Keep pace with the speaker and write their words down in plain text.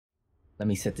Let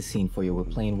me set the scene for you. We're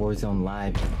playing Warzone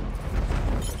live.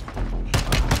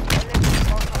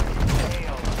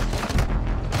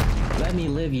 Let me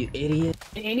live, you idiot.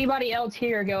 Did anybody else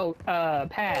here go,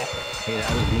 pass? Hey,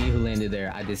 that was me who landed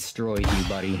there. I destroyed you,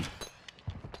 buddy.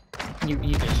 You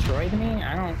destroyed me?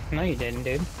 I don't know you didn't,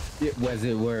 dude. Was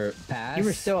it where pass? You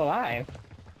were still alive.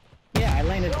 Yeah, I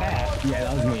landed pass. Yeah,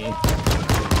 that was me.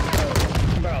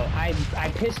 Bro, I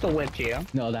pistol whipped you.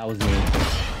 No, that was me.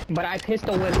 But I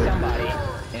pistol whipped somebody.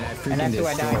 And I freaking that's who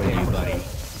I died destroyed to. you, buddy.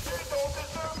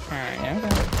 Alright, okay. I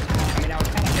mean, I was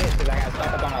kind of pissed because I got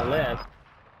stuck up on a lift.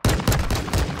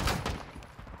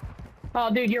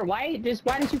 Oh, dude, you're white? Just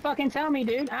why didn't you fucking tell me,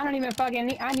 dude? I don't even fucking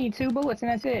need. I need 2 bullets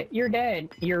and that's it. You're dead.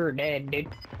 You're dead, dude.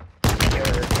 You're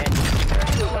dead.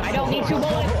 I don't need 2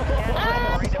 bullets.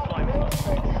 Ah!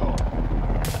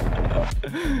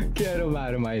 Get him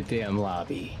out of my damn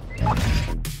lobby.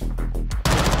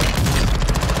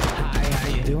 Hi, how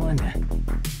you doing?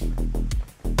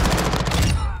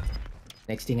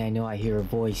 Next thing I know, I hear a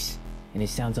voice, and it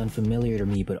sounds unfamiliar to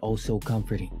me, but oh so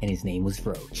comforting. And his name was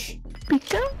Roach.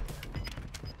 Pika?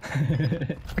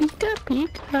 Pika,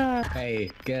 Pika.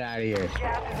 Hey, get out of here.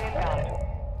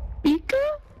 Pika?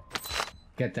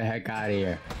 Get the heck out of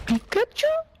here. Pikachu?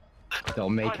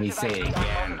 Don't make me say it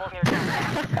again.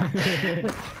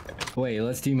 Wait,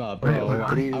 let's team up, bro.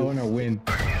 I wanna win.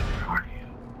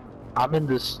 I'm in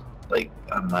this, like,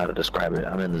 I don't know how to describe it.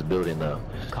 I'm in this building though.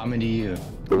 Coming to you.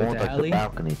 The With one the with, like, the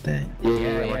balcony thing.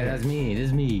 Yeah, that's me. This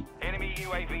is me. Enemy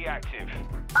UAV active.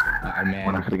 Alright, man.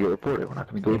 We're not gonna get reported. We're not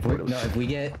gonna get reported. No, if we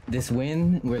get this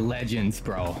win, we're legends,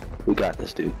 bro. We got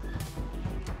this, dude.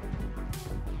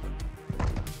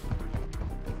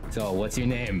 So, what's your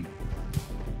name?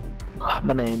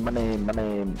 My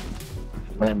name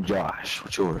Josh.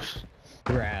 What's yours?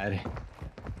 Brad.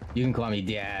 You can call me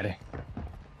Dad.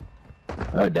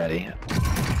 Alright, Daddy.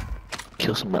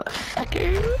 Kill some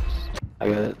motherfuckers. I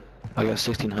got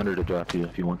 1600 to drop you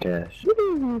if you want cash.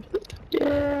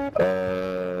 Yeah.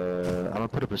 I'm gonna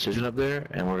put a precision up there,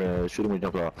 and we're gonna shoot him when he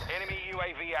jumps off. Enemy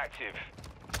UAV active.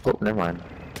 Oh, never mind.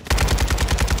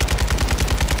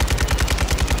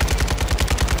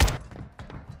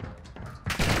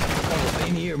 Oh,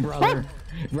 in here, brother.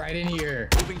 Right in here.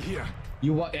 Moving here.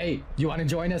 You want? Hey, you want to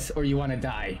join us or you want to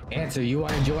die? Answer. You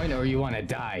want to join or you want to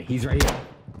die? He's right here.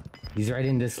 He's right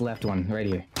in this left one, right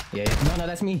here. Yeah. No,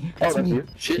 that's me. That's me. You?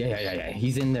 Shit. Yeah.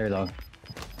 He's in there though.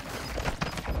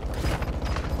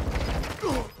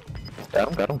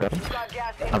 Got him. I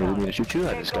didn't mean to shoot you.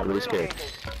 I just got really scared.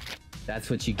 That's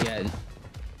what you get.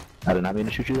 I did not mean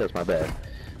to shoot you. That's my bad.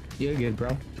 You're good,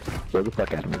 bro. Blow the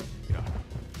fuck out of me.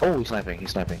 Oh, he's sniping.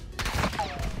 He's sniping.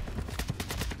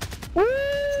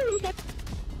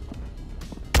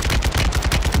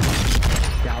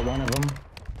 Got one of them.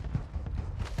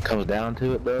 Comes down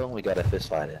to it though, we gotta fist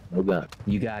fight it. No gun.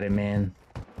 You got it, man.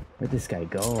 Where'd this guy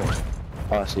go? Oh,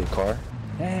 I see a car.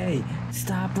 Hey,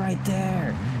 stop right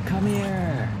there. Come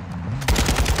here.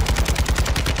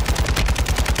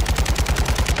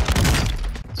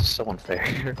 It's so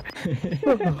unfair.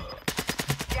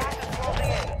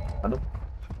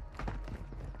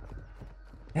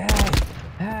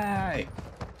 Hey.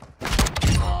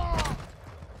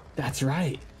 That's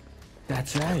right.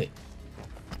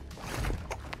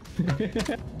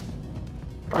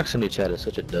 Proximity chat is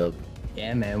such a dub.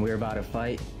 Yeah, man, we're about to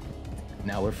fight.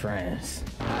 Now we're friends.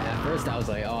 At first, I was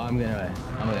like, oh, I'm gonna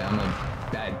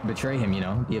betray him, you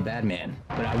know, be a bad man.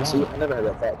 But I won't. See, I never had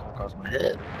that thought come across my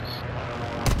head.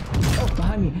 Oh,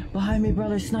 behind me,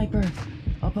 brother, sniper,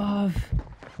 above.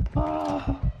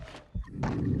 Oh.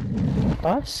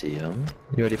 I see him.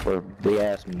 You ready for a big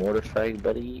ass mortar strike,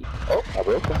 buddy? Oh, I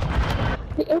broke him.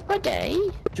 Okay.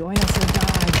 Join us or die.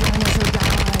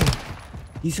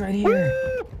 He's right here.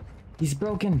 Woo! He's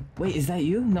broken. Wait, is that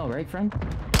you? No, right, friend?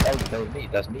 Oh,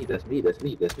 that's me. Okay,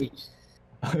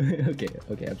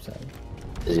 I'm sorry.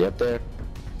 Is he up there?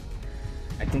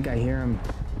 I think I hear him.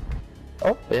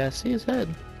 Oh, yeah, I see his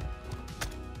head.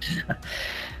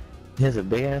 He has a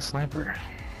big ass sniper.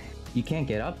 You can't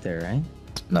get up there, right?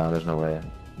 No, there's no way.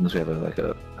 Unless we have like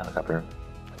a helicopter.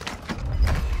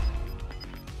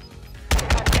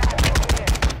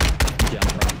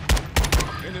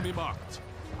 Enemy marked.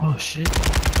 Oh shit.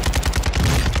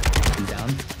 He's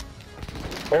down.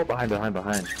 Oh, behind.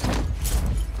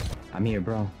 I'm here,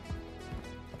 bro.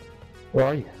 Where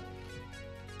are you?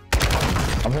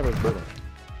 I'm here with building.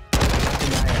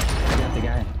 I got the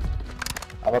guy.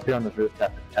 I'm up here on this roof,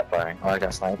 tap firing. Oh, I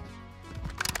got sniped.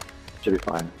 Should be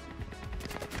fine.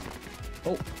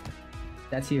 Oh,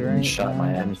 that's you, right? Shot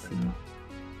my ass.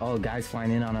 Oh, guys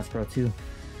flying in on us, bro, too.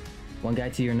 One guy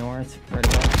to your north, right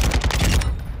above.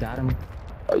 Got him.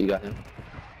 Oh, you got him.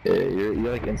 Yeah,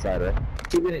 you're like inside, right?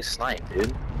 Keep getting sniped,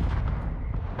 dude.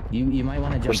 You might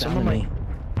want to jump down to me.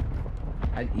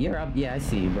 Like... You're up. Yeah, I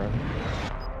see you, bro.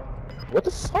 What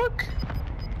the fuck?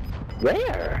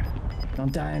 Where?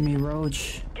 Don't die on me,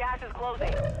 Roach. Gas is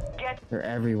closing. They're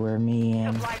everywhere,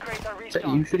 man. Supply crates are Is that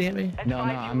restocked. you shooting at me? No,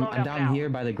 I'm down here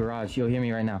by the garage. You'll hear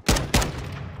me right now.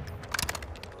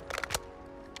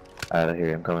 Alright, I hear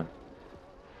you. I'm coming.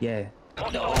 Yeah.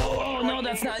 No,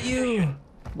 that's not you.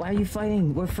 Why are you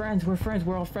fighting? We're friends.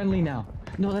 We're all friendly now.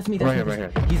 No, that's me. That's Right me. here,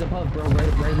 right here. He's above, bro.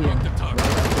 Right here.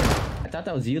 I thought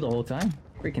that was you the whole time.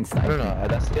 Freaking I sniper. don't know.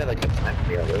 That's the guy that kept sniping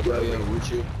me.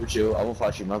 We're chill. I will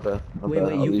fight you. My bad.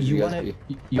 Wait, you wanna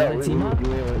team up?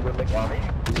 We're like army.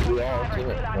 We all team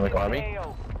it. We're like army.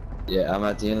 Yeah, I'm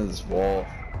at the end of this wall.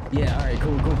 Yeah. All right.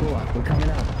 Cool. We're coming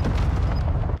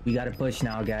up. We gotta push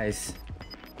now, guys.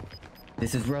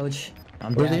 This is Roach.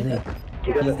 I'm Bradley.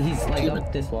 He's like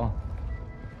up this wall.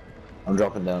 I'm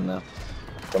dropping down now.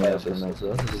 This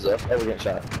is up. Oh, we're getting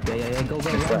shot. Yeah. Go.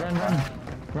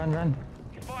 Run.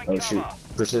 Oh shoot.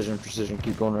 Precision.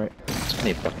 Keep going right. I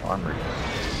need fucking armor.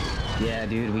 Yeah,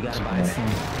 dude. We gotta buy some.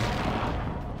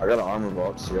 I got an armor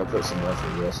box here. I'll put some left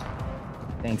for this.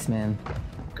 Thanks, man.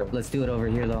 Let's do it over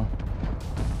here, though.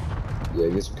 Yeah,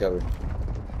 get some cover.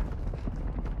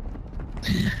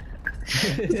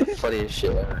 It's the funniest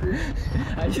shit ever, dude.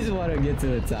 I just want to get to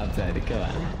the top side. Come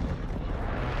on.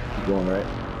 Keep going right.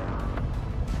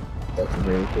 Up from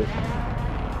here too.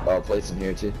 Oh, plates in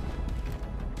here too.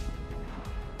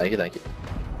 Thank you.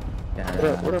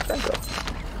 Yeah, What up, Franco?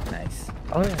 nice.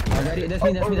 Oh yeah. Already, that's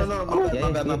me. No,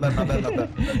 my bad.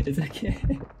 It's okay.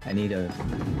 I need a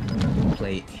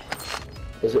plate.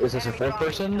 Is this a third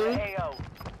person, dude?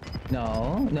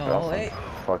 No, hey.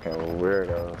 Fucking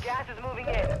weirdo. Gas is moving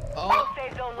in. Oh.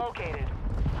 Safe zone located.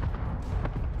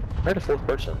 I heard a fourth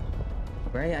person.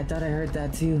 Right, I thought I heard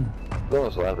that too. Go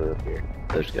as louder up here.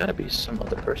 There's gotta be some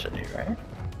other person here, right?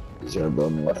 He's right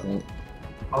above me, I think.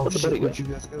 Oh, shit, Where'd you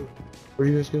guys go?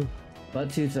 Where'd you guys go? Butt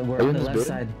tooth, we're Are you on in the this left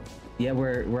building? side. Yeah,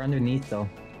 we're underneath though.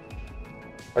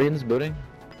 Are you in this building?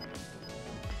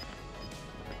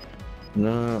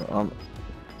 No,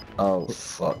 oh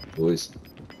fuck, boys.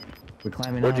 We're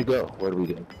climbing Where'd up. you go? Where did we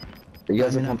go? Are you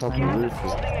guys Climbing up on up, top of the climbing roof?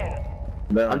 Closing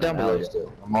in. I'm down below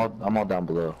still. I'm all down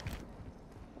below.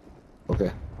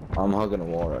 Okay. I'm hugging a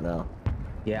wall right now.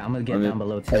 Yeah, I'm gonna get down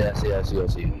below too. Hey, I see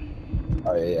you.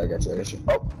 Oh yeah, I got you.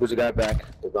 Oh, there's a guy back.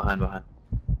 They're behind.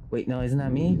 Wait, no, isn't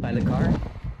that me? By the car?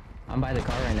 I'm by the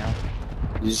car right now.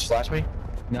 You just flash me?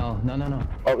 No.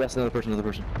 Oh, that's another person.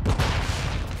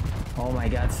 Oh my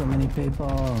god, so many people.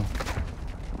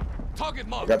 Target I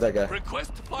mark. got that guy.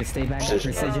 Request Just flight. stay back.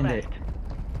 Precision. Precision it.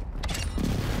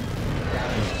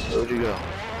 Where'd you go?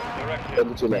 Directed. Go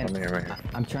to left. I'm here, right here.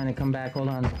 I'm trying to come back. Hold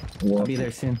on. I'll be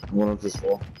there soon. One up this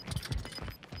wall.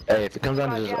 Hey, if it comes down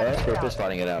to just us, we're fist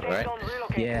fighting it out, Safe right? zone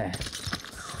relocated. Yeah.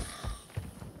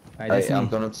 Alright, that's Hey, I'm me.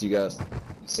 coming up to you guys. You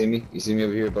see me? You see me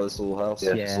over here by this little house?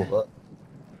 Yeah. This little hut?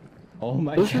 Oh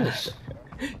my Who's god. this?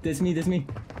 This me.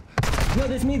 No,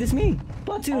 this me.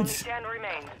 Butt Only toots. 10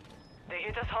 remain. They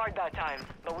hit us hard that time,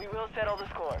 but we will settle the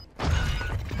score.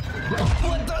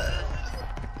 What the?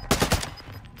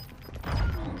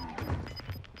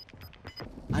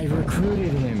 I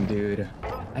recruited him, dude.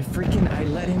 I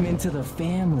let him into the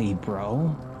family,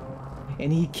 bro.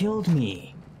 And he killed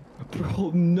me.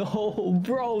 Bro, no.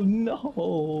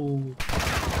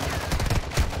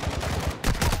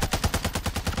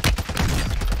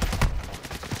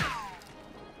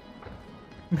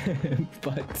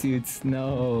 Butt toots,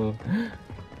 no.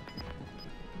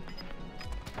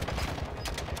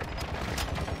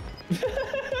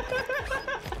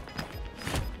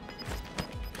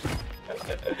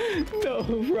 No,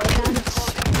 Roach.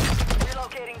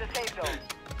 Relocating the safe zone.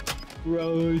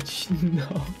 Roach, no.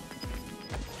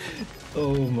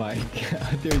 Oh my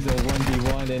god, there's a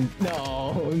 1v1 and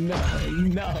no.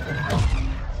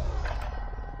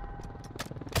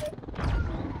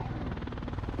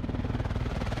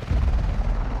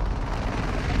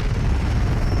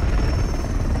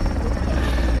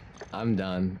 I'm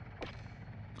done.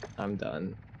 I'm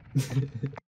done,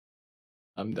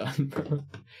 bro.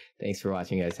 Thanks for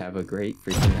watching, guys. Have a great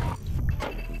freaking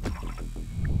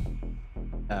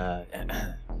night.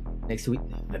 Next week.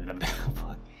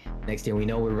 Next thing we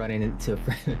know, we're running into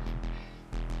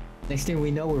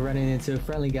a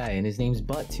friendly guy, and his name's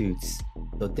Butt Toots.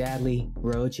 So Dadley,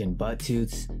 Roach, and Butt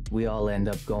Toots, we all end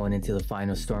up going into the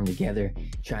final storm together,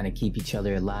 trying to keep each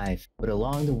other alive. But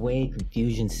along the way,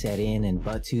 confusion set in, and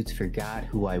Butt Toots forgot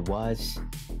who I was,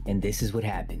 and this is what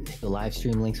happened. The live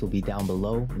stream links will be down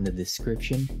below in the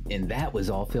description, and that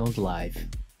was all filmed live.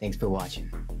 Thanks for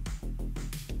watching.